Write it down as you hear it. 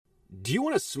Do you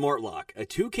want a smart lock, a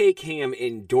 2K cam,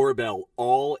 and doorbell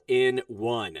all in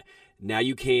one? Now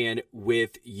you can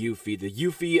with Eufy, the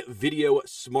Eufy Video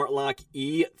Smart Lock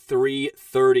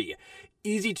E330.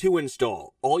 Easy to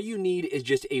install. All you need is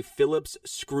just a Phillips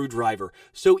screwdriver.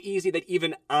 So easy that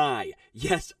even I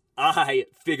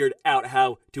figured out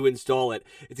how to install it.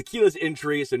 It's a keyless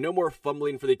entry, so no more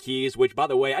fumbling for the keys, which, by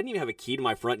the way, I didn't even have a key to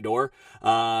my front door.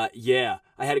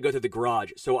 I had to go through the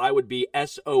garage, so I would be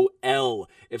SOL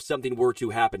if something were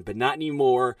to happen, but not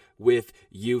anymore with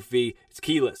Eufy. It's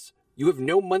keyless. You have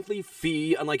no monthly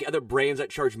fee, unlike other brands that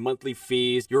charge monthly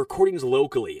fees. Your recordings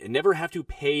locally and never have to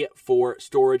pay for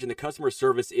storage, and the customer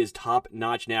service is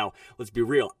top-notch. Now, let's be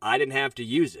real, I didn't have to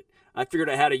use it. I figured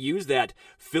out how to use that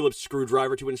Phillips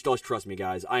screwdriver to install. Trust me,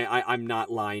 guys, I'm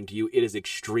not lying to you. It is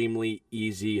extremely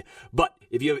easy. But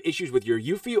if you have issues with your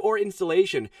Eufy or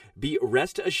installation, be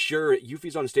rest assured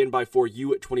Eufy's on standby for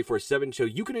you 24/7, so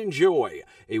you can enjoy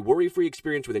a worry-free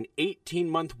experience with an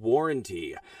 18-month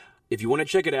warranty. If you want to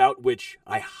check it out, which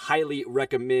I highly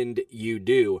recommend you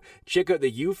do, check out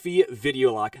the Eufy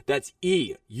Video Lock. That's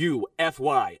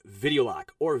EUFY Video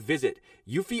Lock. Or visit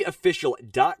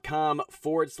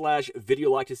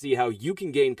eufyofficial.com/video lock to see how you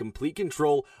can gain complete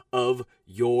control of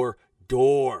your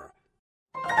door.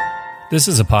 This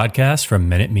is a podcast from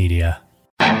Minute Media.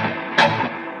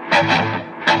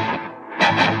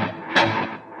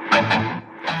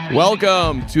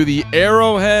 Welcome to the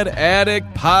Arrowhead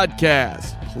Addict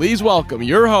Podcast. Please welcome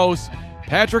your hosts,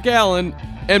 Patrick Allen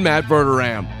and Matt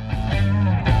Verderame.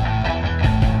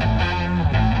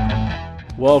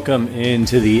 Welcome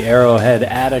into the Arrowhead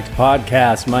Addict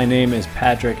Podcast. My name is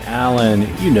Patrick Allen.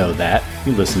 You know that.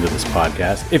 You listen to this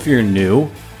podcast. If you're new,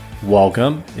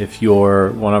 welcome. If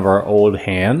you're one of our old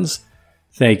hands,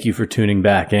 thank you for tuning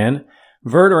back in.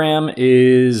 Verderame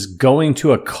is going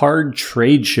to a card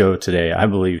trade show today, I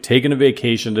believe, taking a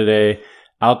vacation today.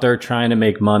 Out there trying to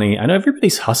make money. I know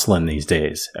everybody's hustling these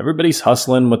days. Everybody's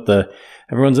hustling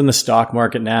everyone's in the stock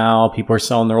market now. People are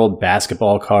selling their old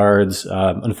basketball cards.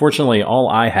 Unfortunately, all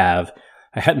I had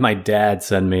my dad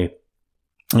send me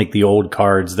like the old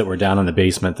cards that were down in the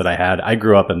basement that I had. I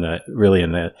grew up in the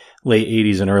late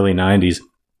 80s and early 90s.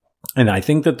 And I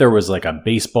think that there was like a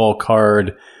baseball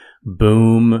card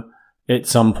boom at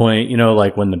some point,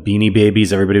 like when the Beanie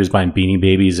Babies, everybody was buying Beanie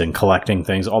Babies and collecting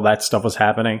things. All that stuff was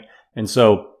happening. And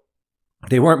so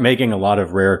they weren't making a lot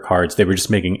of rare cards. They were just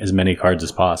making as many cards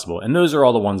as possible. And those are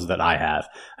all the ones that I have.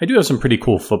 I do have some pretty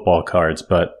cool football cards,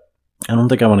 but I don't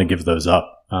think I want to give those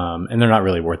up. And they're not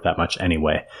really worth that much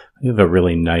anyway. I have a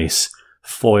really nice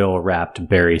foil wrapped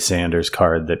Barry Sanders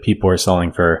card that people are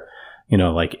selling for,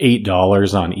 like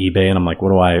 $8 on eBay. And I'm like,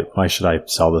 why should I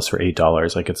sell this for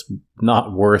 $8? Like, it's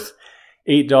not worth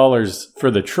 $8 for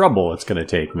the trouble it's going to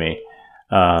take me,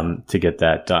 to get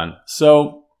that done.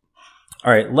 So,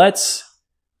 all right, let's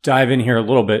dive in here a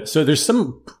little bit. So there's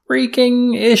some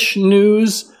breaking-ish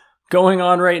news going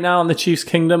on right now in the Chiefs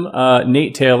Kingdom.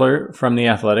 Nate Taylor from The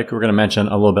Athletic, who we're going to mention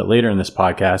a little bit later in this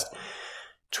podcast,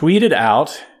 tweeted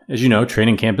out, as you know,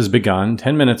 training camp has begun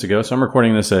 10 minutes ago. So I'm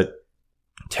recording this at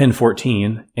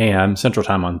 10:14 a.m. Central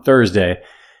Time on Thursday.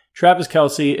 Travis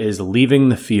Kelce is leaving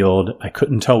the field. I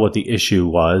couldn't tell what the issue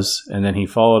was. And then he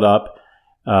followed up.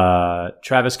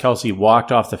 Travis Kelce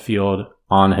walked off the field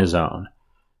on his own.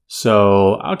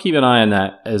 So I'll keep an eye on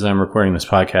that as I'm recording this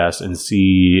podcast and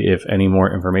see if any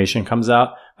more information comes out.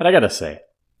 But I gotta say,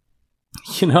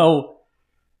 I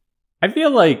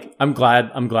feel like I'm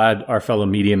glad our fellow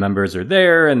media members are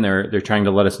there and they're trying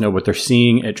to let us know what they're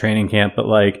seeing at training camp. But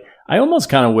like, I almost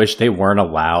kind of wish they weren't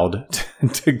allowed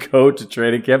to go to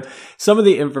training camp. Some of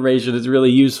the information is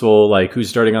really useful, like who's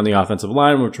starting on the offensive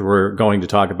line, which we're going to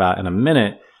talk about in a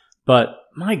minute. But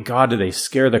my God, do they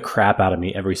scare the crap out of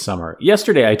me every summer.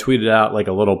 Yesterday, I tweeted out like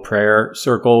a little prayer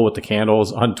circle with the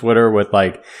candles on Twitter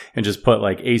and just put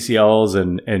like ACLs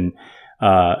and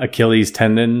Achilles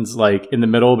tendons like in the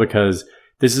middle, because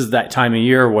this is that time of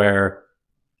year where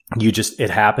it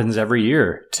happens every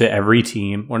year to every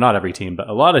team, or not every team, but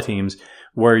a lot of teams,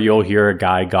 where you'll hear a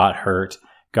guy got hurt,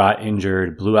 got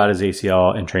injured, blew out his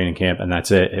ACL in training camp, and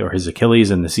that's it, or his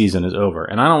Achilles, and the season is over.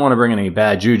 And I don't want to bring any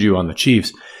bad juju on the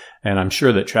Chiefs. And I'm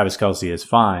sure that Travis Kelce is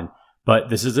fine. But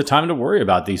this is the time to worry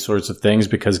about these sorts of things,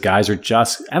 because guys are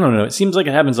just, I don't know, it seems like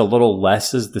it happens a little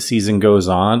less as the season goes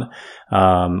on.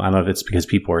 I don't know if it's because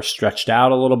people are stretched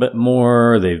out a little bit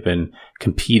more. They've been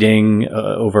competing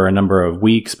over a number of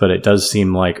weeks, but it does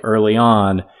seem like early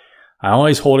on, I'm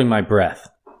always holding my breath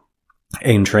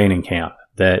in training camp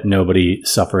that nobody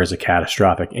suffers a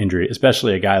catastrophic injury,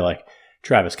 especially a guy like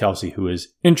Travis Kelce, who is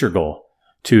integral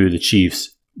to the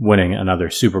Chiefs' winning another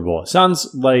Super Bowl. It sounds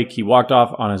like he walked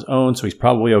off on his own, so he's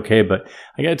probably okay. But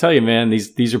I got to tell you, man,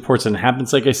 these reports, and it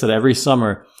happens, like I said, every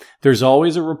summer, there's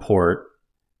always a report.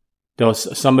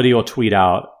 Somebody will tweet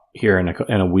out here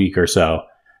in a week or so,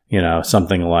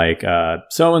 something like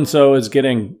so-and-so is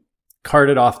getting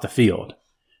carted off the field.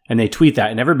 And they tweet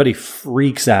that, and everybody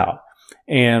freaks out.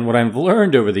 And what I've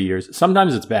learned over the years,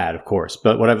 sometimes it's bad, of course,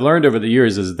 but what I've learned over the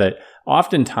years is that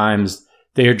oftentimes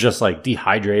they are just like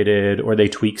dehydrated, or they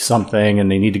tweak something and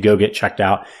they need to go get checked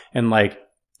out. And like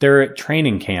they're at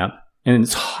training camp and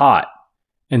it's hot.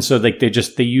 And so like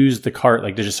they use the cart,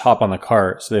 like they just hop on the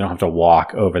cart so they don't have to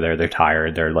walk over there. They're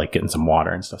tired. They're like getting some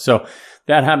water and stuff. So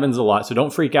that happens a lot. So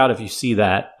don't freak out if you see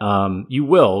that. You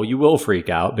will freak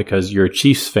out because you're a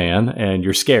Chiefs fan and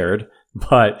you're scared.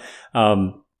 But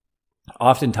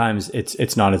oftentimes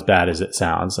it's not as bad as it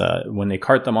sounds. When they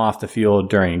cart them off the field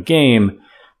during a game,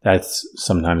 that's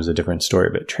sometimes a different story.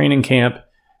 But training camp,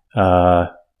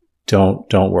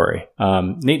 don't worry.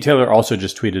 Nate Taylor also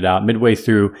just tweeted out midway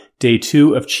through day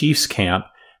 2 of Chiefs camp,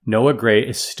 Noah Gray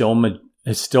is still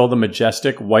the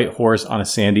majestic white horse on a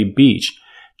sandy beach.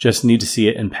 Just need to see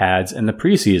it in pads in the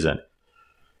preseason.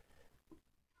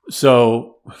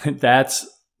 So that's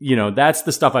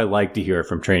the stuff I like to hear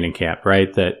from training camp,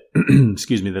 right? That,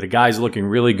 that a guy's looking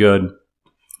really good,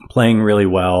 playing really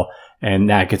well, and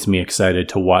that gets me excited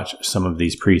to watch some of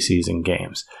these preseason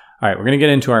games. All right, we're going to get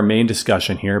into our main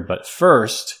discussion here, but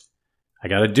first, I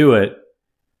got to do it.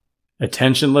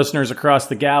 Attention listeners across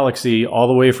the galaxy, all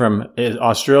the way from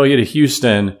Australia to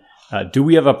Houston, do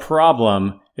we have a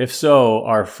problem? If so,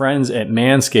 our friends at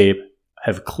Manscaped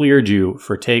have cleared you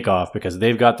for takeoff because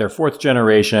they've got their 4th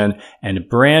generation and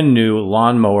brand new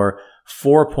lawnmower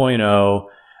 4.0.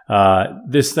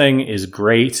 This thing is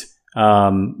great.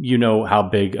 You know how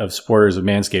big of supporters of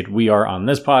Manscaped we are on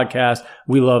this podcast.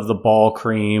 We love the ball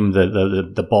cream,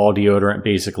 the ball deodorant,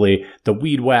 basically the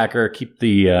weed whacker, keep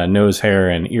the nose hair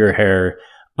and ear hair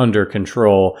under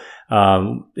control.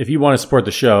 If you want to support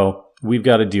the show, we've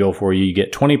got a deal for you. You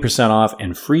get 20% off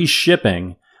and free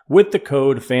shipping with the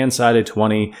code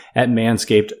FANSIDED20 at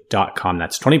manscaped.com.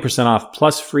 That's 20% off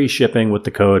plus free shipping with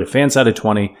the code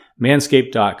FANSIDED20,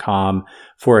 manscaped.com.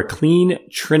 For a clean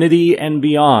Trinity and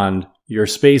beyond, your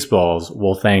Spaceballs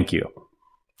will thank you.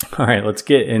 All right, let's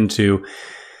get into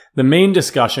the main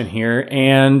discussion here.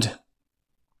 And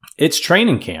it's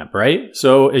training camp, right?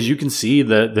 So as you can see,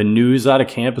 the news out of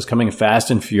camp is coming fast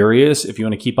and furious. If you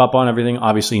want to keep up on everything,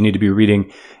 obviously you need to be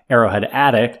reading Arrowhead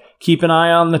Addict. Keep an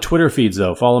eye on the Twitter feeds,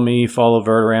 though. Follow me, follow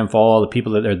Verderam, follow all the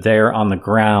people that are there on the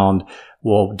ground.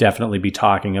 We'll definitely be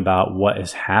talking about what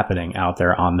is happening out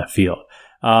there on the field.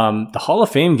 The Hall of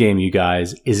Fame game, you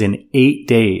guys, is in 8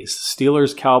 days.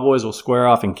 Steelers Cowboys will square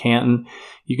off in Canton.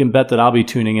 You can bet that I'll be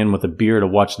tuning in with a beer to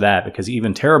watch that, because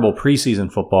even terrible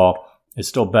preseason football is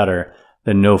still better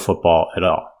than no football at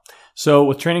all. So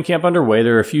with training camp underway,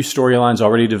 there are a few storylines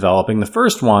already developing. The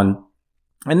first one,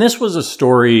 and this was a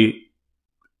story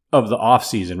of the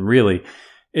offseason really,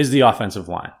 is the offensive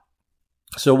line.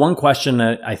 So one question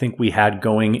that I think we had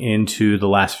going into the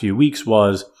last few weeks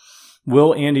was,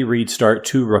 will Andy Reid start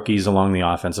 2 rookies along the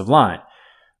offensive line?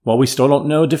 Well, we still don't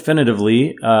know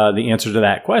definitively the answer to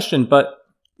that question, but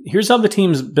here's how the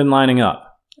team's been lining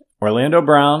up. Orlando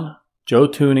Brown, Joe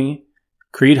Thuney,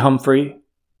 Creed Humphrey,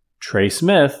 Trey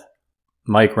Smith,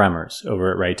 Mike Remmers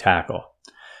over at right tackle.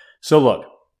 So look,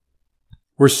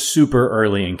 we're super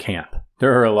early in camp.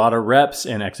 There are a lot of reps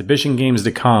and exhibition games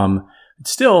to come.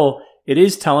 Still, it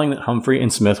is telling that Humphrey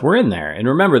and Smith were in there. And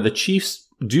remember, the Chiefs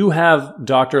do have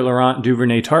Dr. Laurent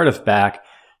Duvernay-Tardif back.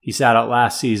 He sat out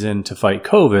last season to fight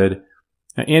COVID.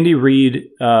 Now, Andy Reid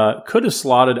could have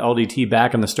slotted LDT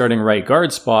back in the starting right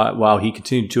guard spot while he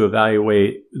continued to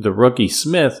evaluate the rookie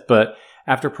Smith, but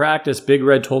after practice, Big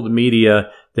Red told the media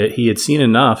that he had seen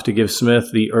enough to give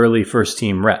Smith the early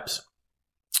first-team reps.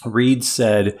 Reid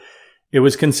said it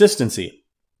was consistency.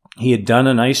 He had done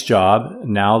a nice job.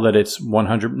 Now that it's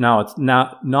 100, now it's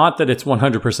not that it's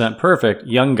 100% perfect,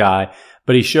 young guy,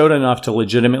 but he showed enough to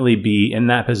legitimately be in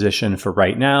that position for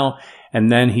right now,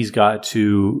 and then he's got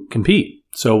to compete.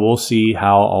 So we'll see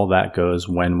how all that goes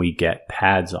when we get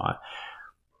pads on.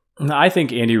 I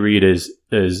think Andy Reid this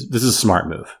is a smart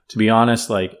move. To be honest,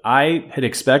 like I had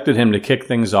expected him to kick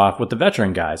things off with the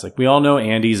veteran guys. Like we all know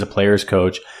Andy's a player's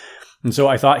coach. And so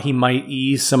I thought he might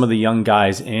ease some of the young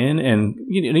guys in, and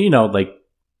like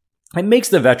it makes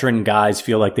the veteran guys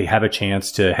feel like they have a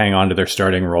chance to hang on to their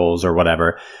starting roles or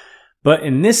whatever. But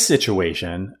in this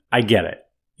situation, I get it.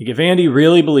 If Andy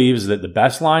really believes that the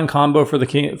best line combo for the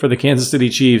Kansas City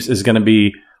Chiefs is going to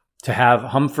be to have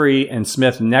Humphrey and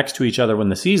Smith next to each other when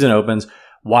the season opens,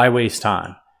 why waste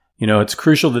time? It's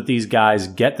crucial that these guys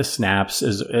get the snaps,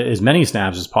 as many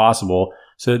snaps as possible,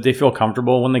 so that they feel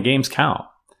comfortable when the games count.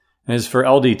 And as for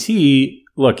LDT,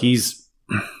 look, he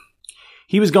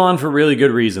was gone for really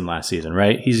good reason last season,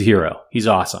 right? He's a hero. He's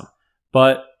awesome.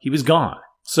 But he was gone.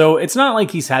 So it's not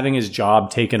like he's having his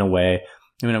job taken away.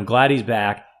 I mean, I'm glad he's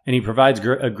back, and he provides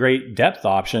a great depth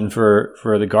option for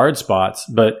the guard spots.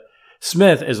 But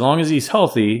Smith, as long as he's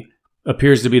healthy,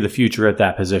 appears to be the future at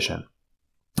that position.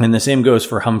 And the same goes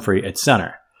for Humphrey at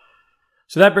center.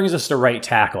 So that brings us to right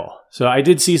tackle. So I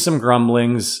did see some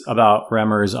grumblings about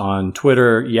Remmers on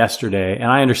Twitter yesterday,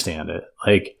 and I understand it.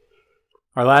 Like,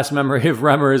 our last memory of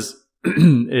Remmers,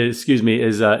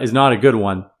 is not a good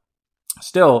one.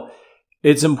 Still,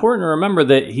 it's important to remember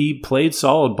that he played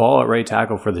solid ball at right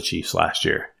tackle for the Chiefs last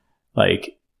year.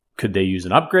 Like, could they use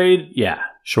an upgrade? Yeah,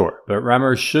 sure. But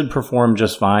Remmers should perform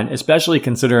just fine, especially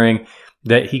considering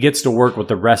that he gets to work with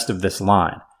the rest of this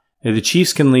line. The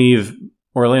Chiefs can leave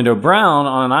Orlando Brown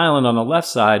on an island on the left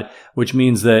side, which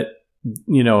means that,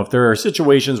 if there are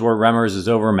situations where Remmers is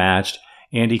overmatched,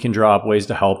 Andy can draw up ways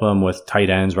to help him with tight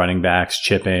ends, running backs,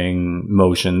 chipping,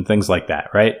 motion, things like that,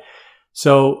 right?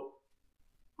 So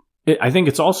I think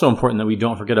it's also important that we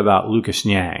don't forget about Lucas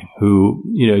Niang, who,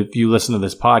 if you listen to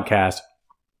this podcast,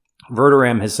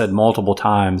 Verderame has said multiple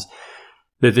times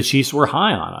that the Chiefs were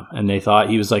high on him, and they thought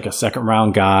he was like a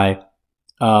second-round guy.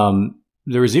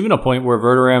 There was even a point where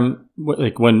Verderame,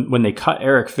 like when they cut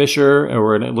Eric Fisher,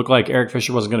 or it looked like Eric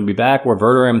Fisher wasn't going to be back, where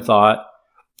Verderame thought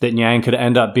that Niang could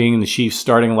end up being the Chiefs'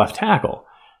 starting left tackle.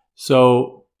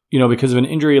 So, because of an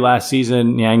injury last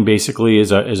season, Niang basically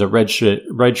is a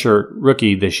redshirt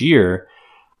rookie this year.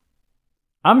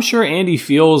 I'm sure Andy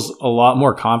feels a lot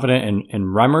more confident in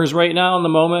Remmers right now in the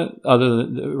moment,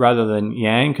 rather than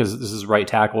Niang, because this is right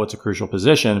tackle. It's a crucial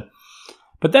position.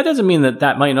 But that doesn't mean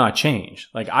that might not change.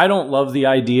 Like, I don't love the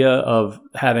idea of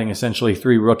having essentially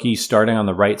 3 rookies starting on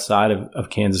the right side of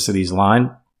Kansas City's line.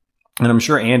 And I'm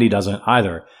sure Andy doesn't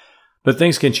either. But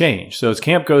things can change. So as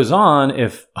camp goes on,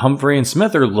 if Humphrey and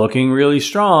Smith are looking really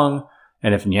strong,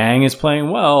 and if Niang is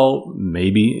playing well,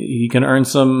 maybe he can earn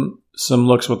some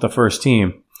looks with the first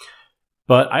team.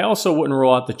 But I also wouldn't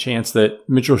rule out the chance that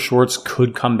Mitchell Schwartz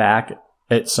could come back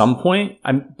at some point.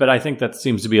 But I think that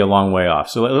seems to be a long way off.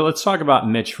 So let's talk about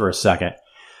Mitch for a second.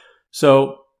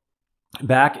 So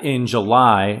back in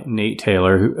July, Nate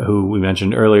Taylor, who we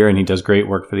mentioned earlier, and he does great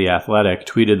work for The Athletic,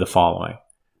 tweeted the following.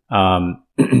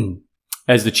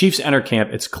 As the Chiefs enter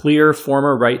camp, it's clear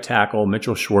former right tackle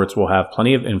Mitchell Schwartz will have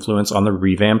plenty of influence on the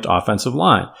revamped offensive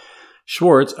line.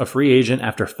 Schwartz, a free agent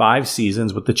after 5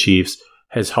 seasons with the Chiefs,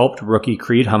 has helped rookie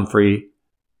Creed Humphrey,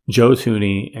 Joe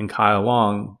Thuney, and Kyle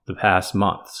Long the past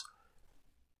months.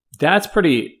 That's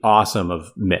pretty awesome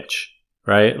of Mitch,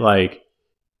 right? Like,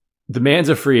 the man's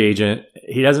a free agent.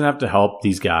 He doesn't have to help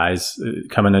these guys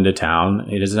coming into town.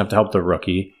 He doesn't have to help the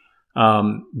rookie.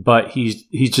 But he's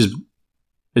just,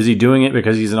 is he doing it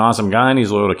because he's an awesome guy and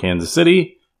he's loyal to Kansas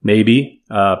City? Maybe.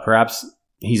 Perhaps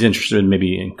he's interested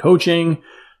maybe in coaching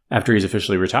after he's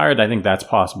officially retired. I think that's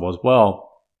possible as well.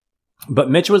 But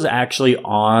Mitch was actually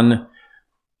on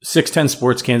 610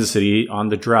 Sports Kansas City on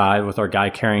The Drive with our guy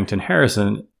Carrington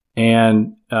Harrison.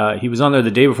 And he was on there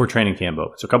the day before training camp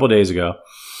opened, so a couple of days ago.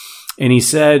 And he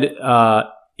said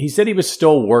he was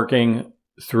still working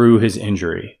through his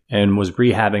injury and was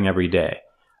rehabbing every day.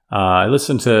 I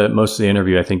listened to most of the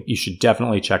interview. I think you should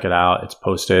definitely check it out. It's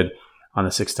posted on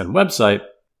the 610 website.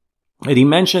 And he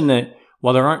mentioned that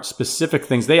while there aren't specific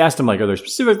things, they asked him, like, are there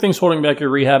specific things holding back your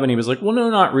rehab? And he was like, well, no,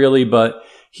 not really. But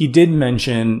he did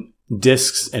mention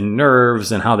discs and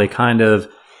nerves and how they kind of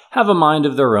have a mind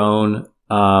of their own.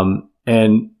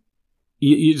 And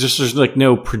you just, there's like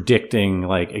no predicting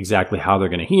like exactly how they're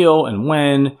going to heal and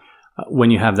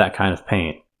when you have that kind of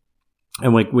pain.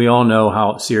 And like, we all know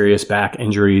how serious back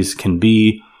injuries can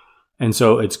be. And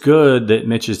so it's good that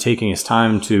Mitch is taking his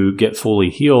time to get fully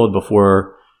healed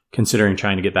before considering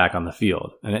trying to get back on the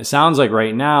field. And it sounds like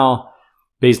right now,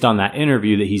 based on that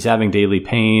interview, that he's having daily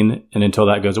pain. And until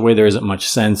that goes away, there isn't much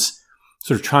sense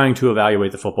sort of trying to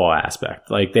evaluate the football aspect.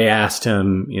 Like, they asked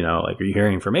him, like, are you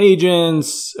hearing from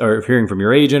agents, or hearing from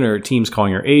your agent, or teams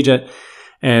calling your agent?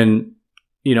 And,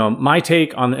 my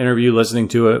take on the interview, listening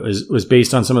to it, was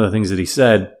based on some of the things that he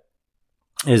said,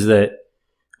 is that,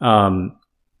 and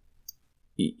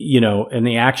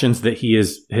the actions that he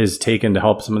has taken to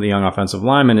help some of the young offensive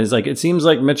linemen, is like, it seems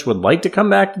like Mitch would like to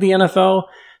come back to the NFL,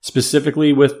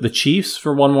 specifically with the Chiefs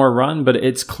for one more run. But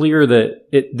it's clear that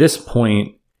at this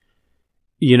point,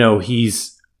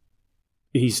 he's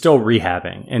still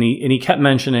rehabbing, and he kept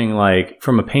mentioning, like,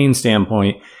 from a pain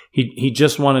standpoint, he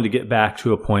just wanted to get back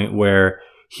to a point where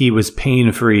he was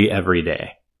pain-free every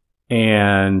day.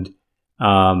 And,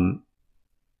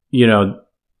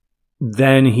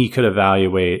 then he could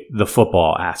evaluate the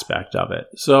football aspect of it.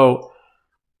 So,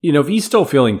 if he's still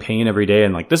feeling pain every day,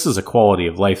 and like this is a quality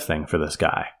of life thing for this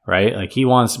guy, right? Like he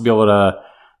wants to be able to,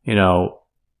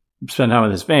 spend time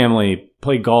with his family,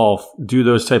 play golf, do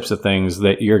those types of things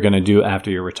that you're going to do after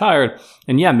you're retired.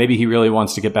 And yeah, maybe he really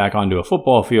wants to get back onto a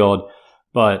football field,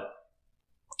 but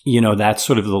that's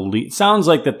sort of sounds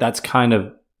like that's kind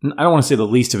of, I don't want to say the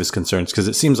least of his concerns, because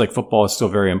it seems like football is still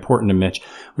very important to Mitch,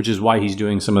 which is why he's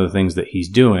doing some of the things that he's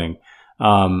doing,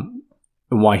 and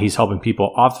why he's helping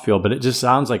people off the field. But it just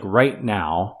sounds like right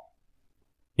now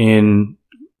in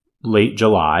late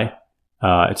July,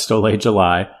 it's still late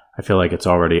July, I feel like it's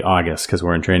already August because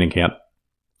we're in training camp,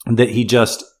 that he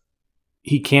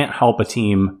can't help a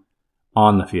team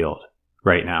on the field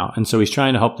right now. And so he's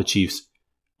trying to help the Chiefs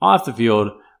off the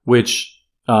field, which,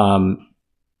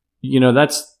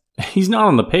 he's not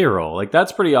on the payroll. Like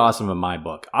that's pretty awesome in my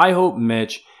book. I hope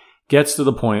Mitch gets to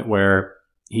the point where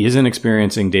he isn't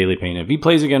experiencing daily pain. If he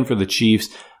plays again for the Chiefs,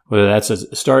 whether that's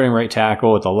a starting right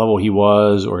tackle at the level he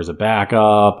was, or as a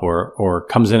backup, or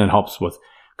comes in and helps with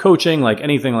coaching, like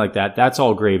anything like that, that's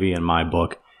all gravy in my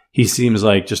book. He seems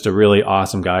like just a really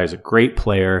awesome guy. He's a great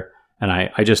player. And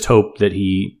I just hope that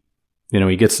he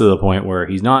gets to the point where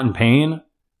he's not in pain,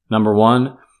 number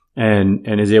one, and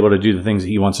is able to do the things that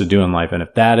he wants to do in life. And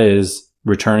if that is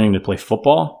returning to play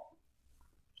football,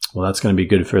 well, that's going to be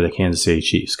good for the Kansas City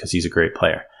Chiefs because he's a great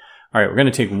player. All right, we're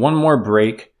going to take one more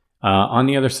break. On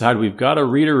the other side, we've got a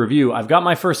reader review. I've got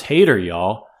my first hater,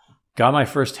 y'all. Got my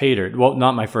first hater. Well,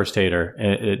 not my first hater.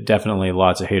 It definitely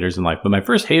lots of haters in life, but my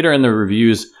first hater in the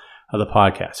reviews of the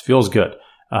podcast. Feels good.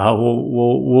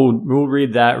 We'll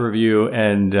read that review,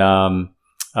 and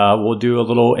we'll do a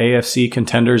little AFC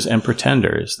contenders and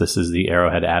pretenders. This is the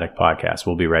Arrowhead Addict podcast.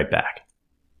 We'll be right back.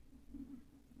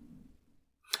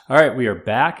 All right, we are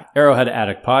back. Arrowhead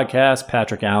Addict podcast.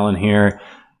 Patrick Allen here.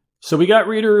 So we got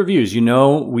reader reviews.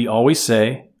 We always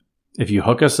say, if you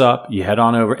hook us up, you head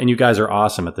on over, and you guys are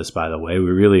awesome at this, by the way. We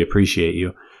really appreciate you.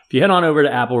 If you head on over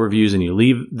to Apple Reviews and you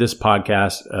leave this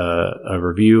podcast a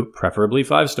review, preferably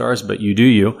 5 stars, but you do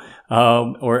you,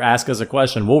 or ask us a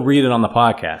question, we'll read it on the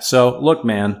podcast. So look,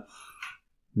 man,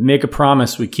 make a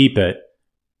promise, we keep it.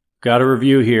 Got a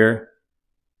review here.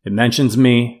 It mentions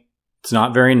me. It's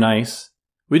not very nice.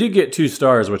 We did get 2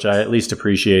 stars, which I at least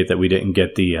appreciate that we didn't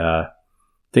get the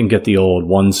old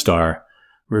 1-star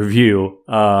review.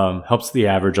 Helps the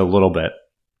average a little bit.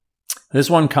 This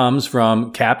one comes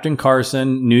from Captain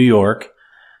Carson, New York.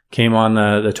 Came on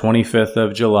the 25th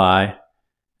of July.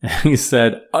 And he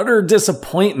said, utter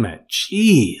disappointment.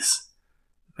 Jeez.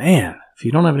 Man, if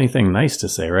you don't have anything nice to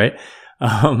say, right?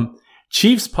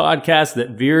 Chiefs podcast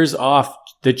that veers off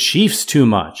the Chiefs too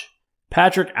much.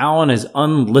 Patrick Allen is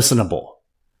unlistenable.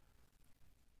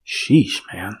 Sheesh,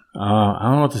 man. I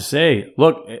don't know what to say.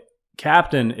 Look,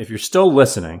 Captain, if you're still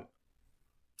listening,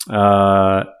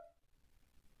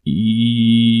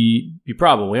 you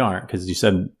probably aren't, because you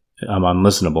said I'm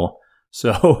unlistenable.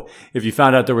 So if you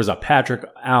found out there was a Patrick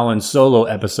Allen solo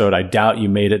episode, I doubt you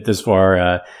made it this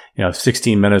far,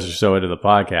 16 minutes or so into the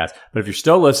podcast. But if you're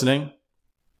still listening,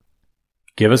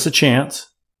 give us a chance.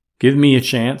 Give me a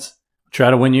chance. Try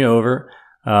to win you over.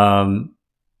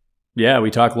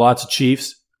 We talk lots of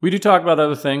Chiefs. We do talk about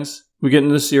other things. We get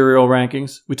into the serial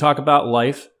rankings. We talk about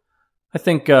life. I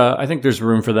think there's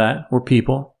room for that. We're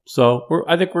people. So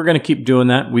I think we're going to keep doing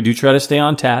that. We do try to stay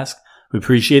on task. We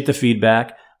appreciate the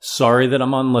feedback. Sorry that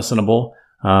I'm unlistenable.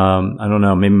 I don't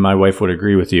know. Maybe my wife would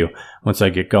agree with you once I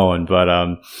get going, but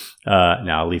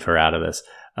I'll leave her out of this.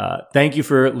 Thank you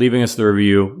for leaving us the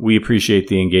review. We appreciate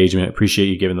the engagement. Appreciate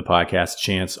you giving the podcast a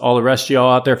chance. All the rest of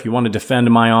y'all out there, if you want to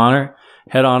defend my honor,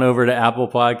 head on over to Apple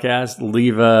Podcasts.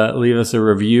 Leave us a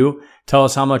review. Tell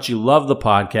us how much you love the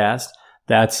podcast.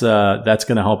 That's going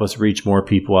to help us reach more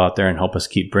people out there and help us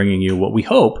keep bringing you what we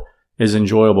hope is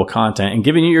enjoyable content and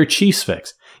giving you your Chiefs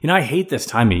fix. I hate this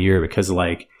time of year because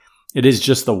it is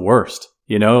just the worst.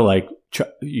 You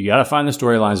got to find the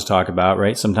storylines to talk about,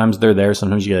 right? Sometimes they're there.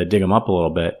 Sometimes you got to dig them up a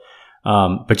little bit.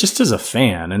 But just as a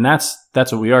fan, and that's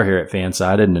what we are here at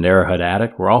Fansided and at Arrowhead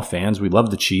Addict. We're all fans. We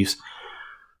love the Chiefs.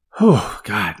 Oh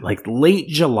God, late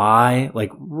July,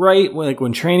 right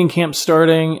when training camp's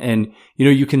starting, and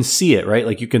you can see it,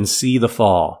 right? You can see the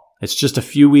fall. It's just a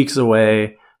few weeks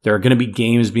away. There are going to be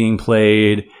games being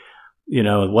played.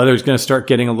 The weather's going to start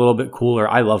getting a little bit cooler.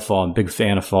 I love fall. I'm a big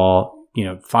fan of fall.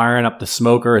 Firing up the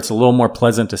smoker. It's a little more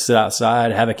pleasant to sit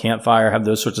outside, have a campfire, have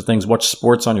those sorts of things, watch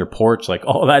sports on your porch,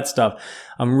 all that stuff.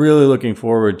 I'm really looking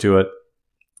forward to it.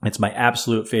 It's my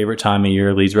absolute favorite time of year.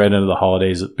 It leads right into the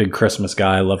holidays. Big Christmas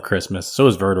guy. I love Christmas. So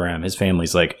is Verderame. His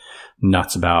family's like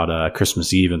nuts about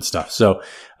Christmas Eve and stuff. So,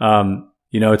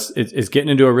 it's getting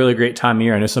into a really great time of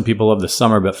year. I know some people love the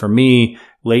summer, but for me,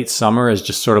 late summer is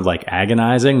just sort of like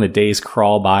agonizing. The days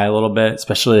crawl by a little bit,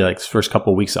 especially like first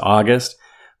couple of weeks of August.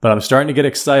 But I'm starting to get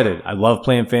excited. I love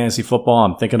playing fantasy football.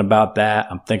 I'm thinking about that.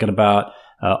 I'm thinking about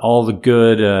all the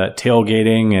good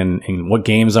tailgating and what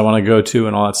games I want to go to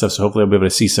and all that stuff. So hopefully I'll be able to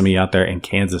see some of you out there in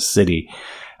Kansas City.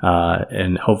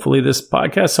 And hopefully this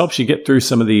podcast helps you get through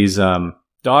some of these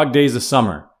dog days of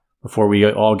summer before we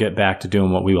all get back to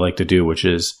doing what we like to do, which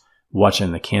is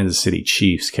watching the Kansas City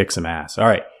Chiefs kick some ass. All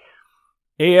right.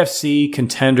 AFC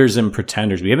contenders and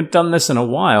pretenders. We haven't done this in a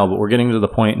while, but we're getting to the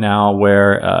point now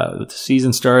where the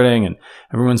season's starting and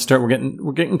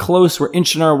we're getting close. We're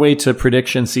inching our way to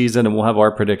prediction season, and we'll have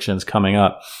our predictions coming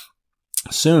up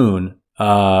soon. We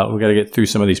got to get through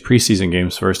some of these preseason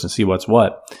games first and see what's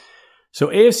what. So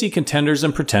AFC contenders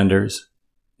and pretenders.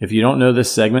 If you don't know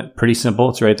this segment, pretty simple.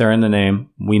 It's right there in the name.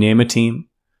 We name a team,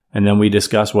 and then we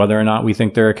discuss whether or not we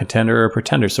think they're a contender or a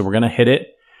pretender. So we're going to hit it.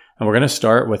 And we're going to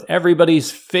start with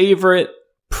everybody's favorite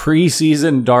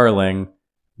preseason darling,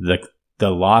 the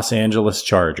Los Angeles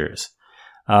Chargers.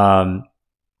 And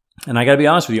I got to be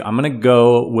honest with you, I'm going to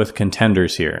go with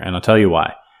contenders here, and I'll tell you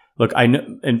why. I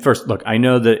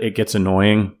know that it gets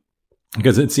annoying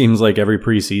because it seems like every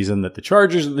preseason that the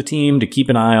Chargers are the team to keep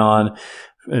an eye on,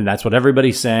 and that's what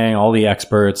everybody's saying, all the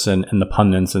experts and the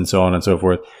pundits and so on and so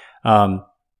forth.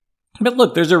 But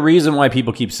look, there's a reason why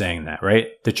people keep saying that, right?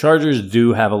 The Chargers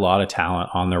do have a lot of talent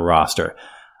on their roster.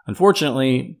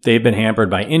 Unfortunately, they've been hampered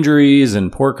by injuries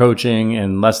and poor coaching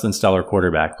and less than stellar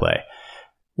quarterback play.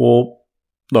 Well,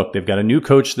 look, they've got a new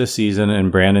coach this season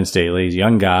in Brandon Staley. He's a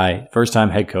young guy, first-time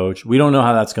head coach. We don't know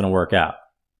how that's going to work out.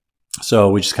 So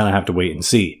we just kind of have to wait and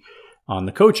see on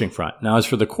the coaching front. Now, as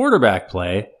for the quarterback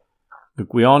play,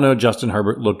 we all know Justin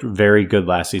Herbert looked very good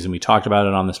last season. We talked about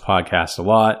it on this podcast a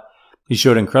lot. He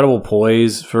showed incredible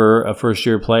poise for a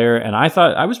first-year player, and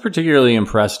I was particularly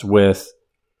impressed with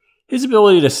his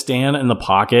ability to stand in the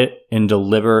pocket and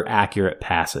deliver accurate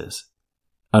passes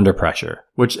under pressure,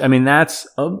 which, I mean, that's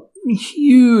a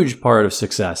huge part of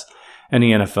success in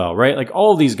the NFL, right? Like,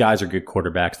 all of these guys are good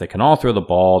quarterbacks. They can all throw the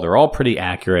ball. They're all pretty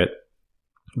accurate,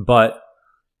 but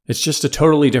it's just a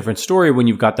totally different story when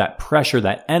you've got that pressure,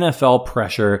 that NFL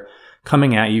pressure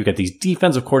coming at you. You've got these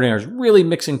defensive coordinators really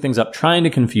mixing things up, trying to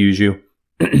confuse you.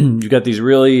 You've got these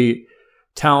really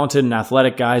talented and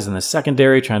athletic guys in the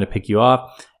secondary trying to pick you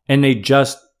off. And they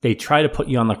try to put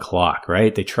you on the clock,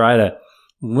 right? They try to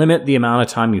limit the amount of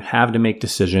time you have to make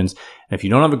decisions. And if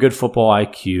you don't have a good football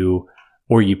IQ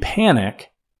or you panic,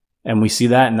 and we see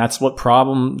that, and that's the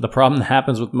problem that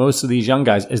happens with most of these young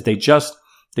guys is they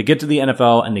get to the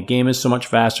NFL and the game is so much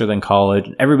faster than college.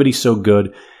 And everybody's so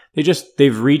good.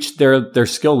 They've reached their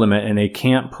skill limit and they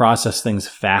can't process things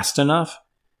fast enough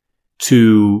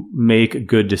to make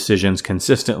good decisions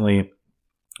consistently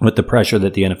with the pressure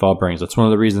that the NFL brings. That's one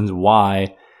of the reasons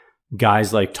why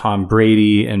guys like Tom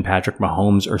Brady and Patrick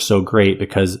Mahomes are so great,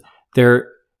 because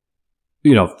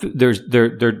you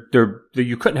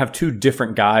couldn't have two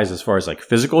different guys as far as like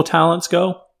physical talents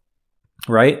go,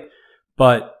 right?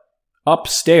 But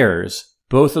upstairs,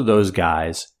 both of those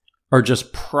guys are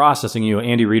just processing you.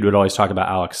 Andy Reid would always talk about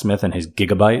Alex Smith and his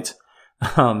gigabytes.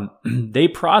 They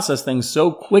process things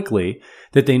so quickly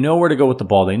that they know where to go with the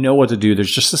ball. They know what to do.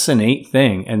 There's just this innate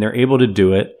thing, and they're able to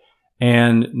do it.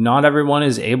 And not everyone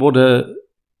is able to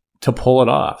pull it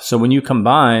off. So when you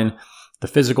combine the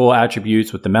physical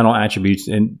attributes with the mental attributes,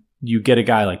 and you get a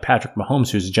guy like Patrick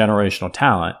Mahomes, who's a generational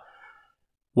talent.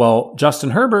 Well, Justin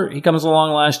Herbert, he comes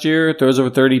along last year, throws over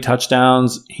 30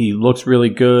 touchdowns. He looks really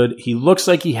good. He looks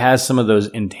like he has some of those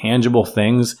intangible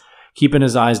things, keeping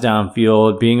his eyes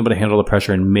downfield, being able to handle the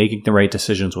pressure and making the right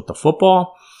decisions with the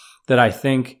football, that I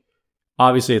think,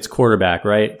 obviously it's quarterback,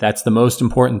 right? That's the most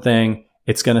important thing.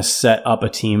 It's going to set up a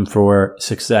team for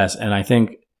success. And I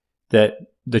think that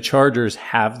the Chargers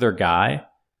have their guy.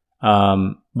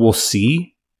 We'll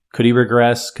see. Could he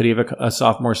regress? Could he have a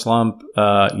sophomore slump?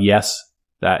 Yes.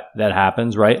 That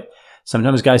happens, right?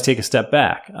 Sometimes guys take a step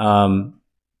back,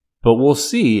 but we'll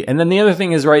see. And then the other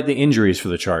thing is, right, the injuries for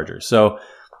the Chargers. So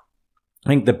I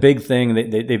think the big thing,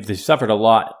 they've suffered a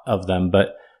lot of them, but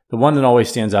the one that always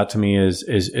stands out to me is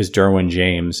Derwin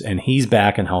James, and he's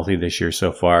back and healthy this year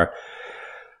so far.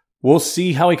 We'll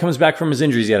see how he comes back from his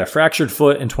injuries. He had a fractured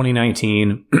foot in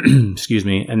 2019, excuse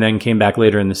me, and then came back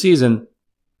later in the season,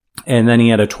 and then he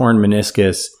had a torn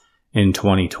meniscus in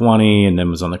 2020 and then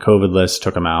was on the COVID list,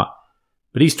 took him out.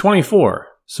 But he's 24.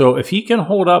 So if he can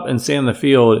hold up and stay on the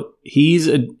field, he's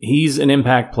an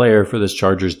impact player for this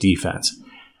Chargers defense.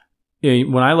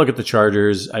 When I look at the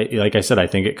Chargers, like I said, I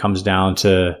think it's going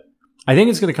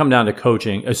to come down to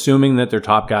coaching, assuming that their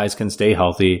top guys can stay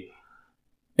healthy.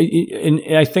 And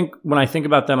I think when I think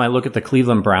about them, I look at the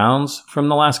Cleveland Browns from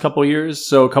the last couple of years.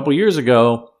 So a couple of years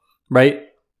ago, right?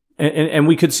 And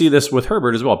we could see this with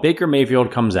Herbert as well. Baker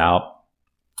Mayfield comes out.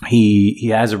 He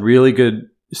has a really good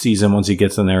season once he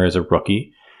gets in there as a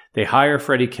rookie. They hire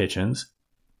Freddie Kitchens,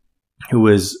 who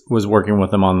was working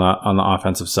with them on the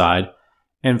offensive side.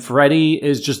 And Freddie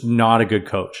is just not a good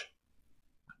coach.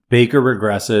 Baker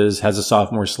regresses, has a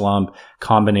sophomore slump,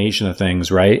 combination of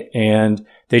things, right? And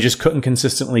they just couldn't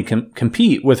consistently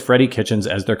compete with Freddie Kitchens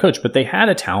as their coach, but they had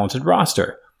a talented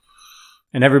roster.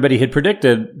 And everybody had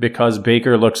predicted, because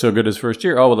Baker looked so good his first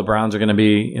year, the Browns are going to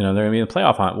be, they're going to be in the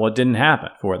playoff hunt. Well, it didn't happen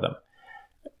for them.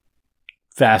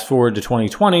 Fast forward to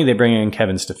 2020, they bring in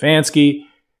Kevin Stefanski,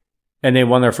 and they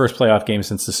won their first playoff game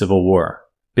since the Civil War.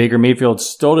 Baker Mayfield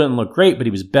still didn't look great, but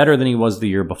he was better than he was the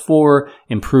year before,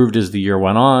 improved as the year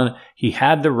went on. He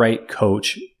had the right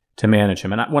coach to manage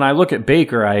him. And when I look at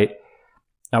Baker, I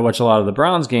watch a lot of the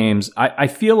Browns games. I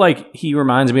feel like he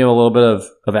reminds me of a little bit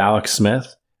of Alex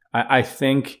Smith. I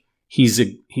think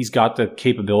he's got the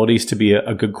capabilities to be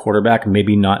a good quarterback,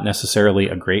 maybe not necessarily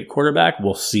a great quarterback.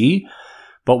 We'll see.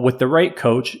 But with the right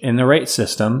coach in the right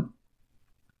system,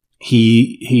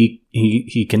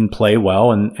 he can play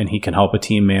well and he can help a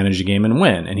team manage a game and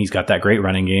win. And he's got that great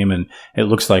running game, and it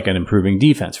looks like an improving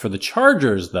defense. For the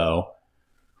Chargers, though,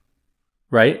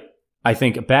 right, I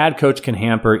think a bad coach can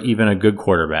hamper even a good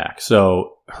quarterback.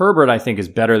 So Herbert, I think, is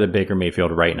better than Baker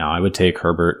Mayfield right now. I would take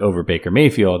Herbert over Baker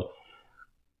Mayfield.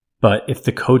 But if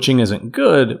the coaching isn't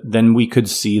good, then we could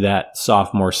see that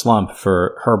sophomore slump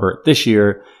for Herbert this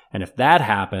year. And if that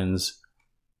happens,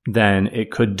 then it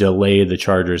could delay the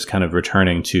Chargers kind of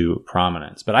returning to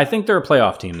prominence. But I think they're a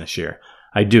playoff team this year.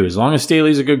 I do, as long as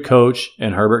Staley's a good coach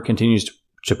and Herbert continues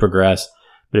to progress.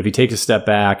 But if he takes a step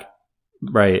back,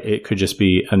 right, it could just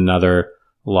be another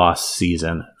lost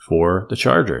season for the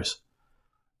Chargers.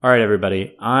 All right,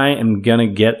 everybody, I am going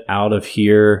to get out of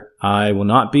here. I will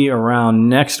not be around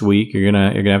next week. You're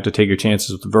gonna have to take your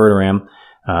chances with the Verderam,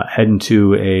 heading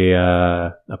to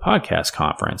a podcast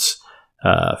conference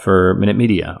for Minute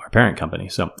Media, our parent company.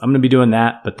 So I'm going to be doing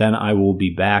that, but then I will be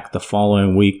back the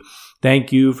following week.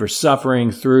 Thank you for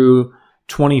suffering through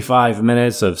 25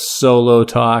 minutes of solo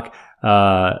talk.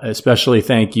 Especially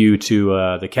thank you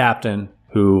to the captain,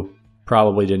 who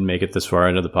probably didn't make it this far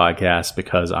into the podcast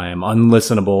because I am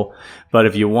unlistenable. But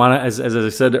if you want to, as I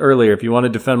said earlier, if you want to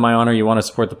defend my honor, you want to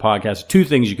support the podcast, two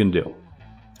things you can do.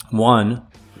 One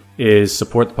is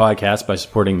support the podcast by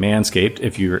supporting Manscaped.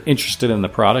 If you're interested in the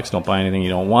products, don't buy anything you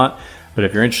don't want. But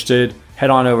if you're interested, head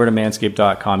on over to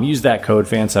manscaped.com. Use that code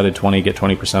FANSIDED20, get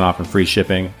 20% off and free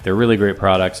shipping. They're really great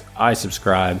products. I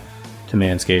subscribe to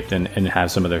Manscaped and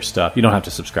have some of their stuff. You don't have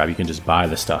to subscribe. You can just buy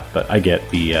the stuff. But I get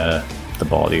the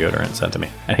ball deodorant sent to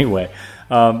me. Anyway,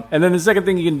 and then the second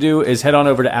thing you can do is head on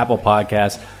over to Apple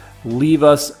Podcasts. Leave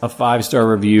us a 5-star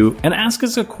review and ask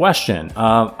us a question.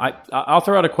 I'll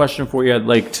throw out a question for you I'd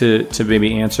like to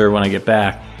maybe answer when I get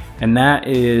back. And that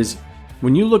is,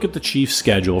 when you look at the Chiefs'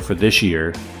 schedule for this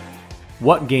year,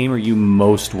 what game are you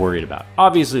most worried about?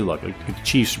 Obviously, look, the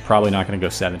Chiefs are probably not going to go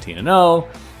 17-0,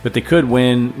 but they could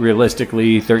win,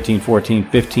 realistically, 13, 14,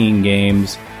 15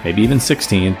 games, maybe even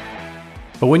 16.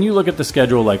 But when you look at the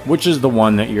schedule, like, which is the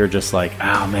one that you're just like,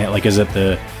 oh man, like, is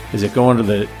it going to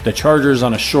the Chargers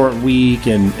on a short week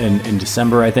in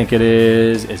December, I think it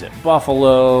is? Is it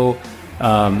Buffalo?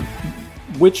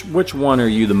 Which one are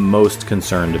you the most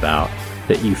concerned about,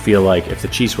 that you feel like if the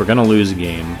Chiefs were going to lose a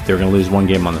game, they're going to lose one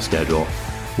game on the schedule?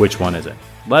 Which one is it?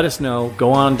 Let us know.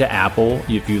 Go on to Apple.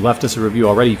 If you left us a review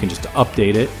already, you can just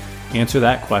update it, answer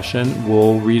that question.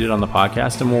 We'll read it on the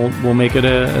podcast, and we'll make it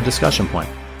a discussion point.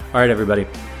 All right, everybody.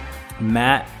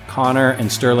 Matt, Connor, and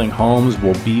Sterling Holmes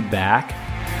will be back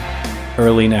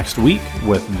early next week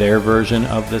with their version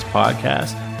of this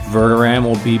podcast. Verderam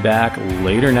will be back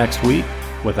later next week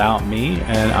without me,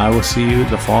 and I will see you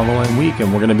the following week.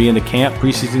 And we're going to be into camp.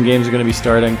 Preseason games are going to be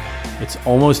starting. It's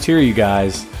almost here, you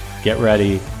guys. Get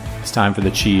ready. It's time for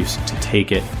the Chiefs to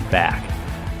take it back.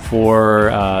 For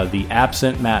the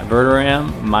absent Matt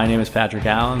Verderam, my name is Patrick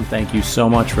Allen. Thank you so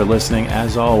much for listening.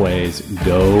 As always,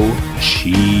 go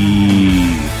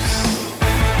Chiefs!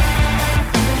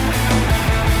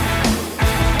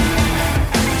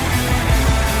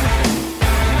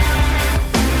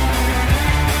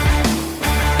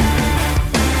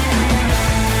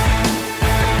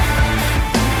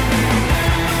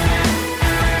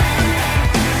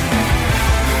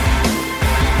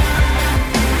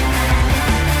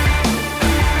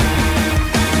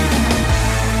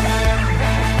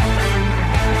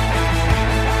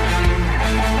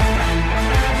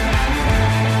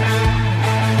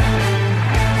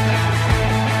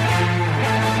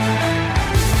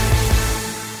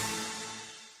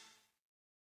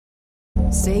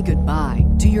 say goodbye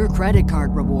to your credit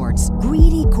card rewards.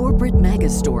 Greedy corporate mega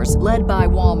stores, led by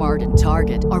Walmart and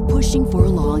Target, are pushing for a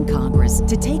law in Congress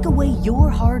to take away your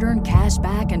hard-earned cash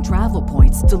back and travel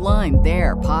points to line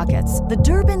their pockets. The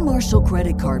Durbin-Marshall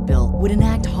credit card bill would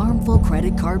enact harmful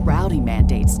credit card routing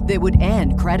mandates that would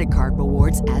end credit card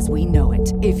rewards as we know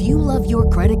it. If you love your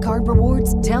credit card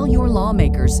rewards, tell your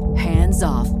lawmakers, hands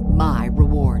off my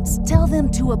rewards. Tell them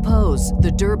to oppose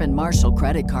the Durbin-Marshall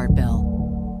credit card bill.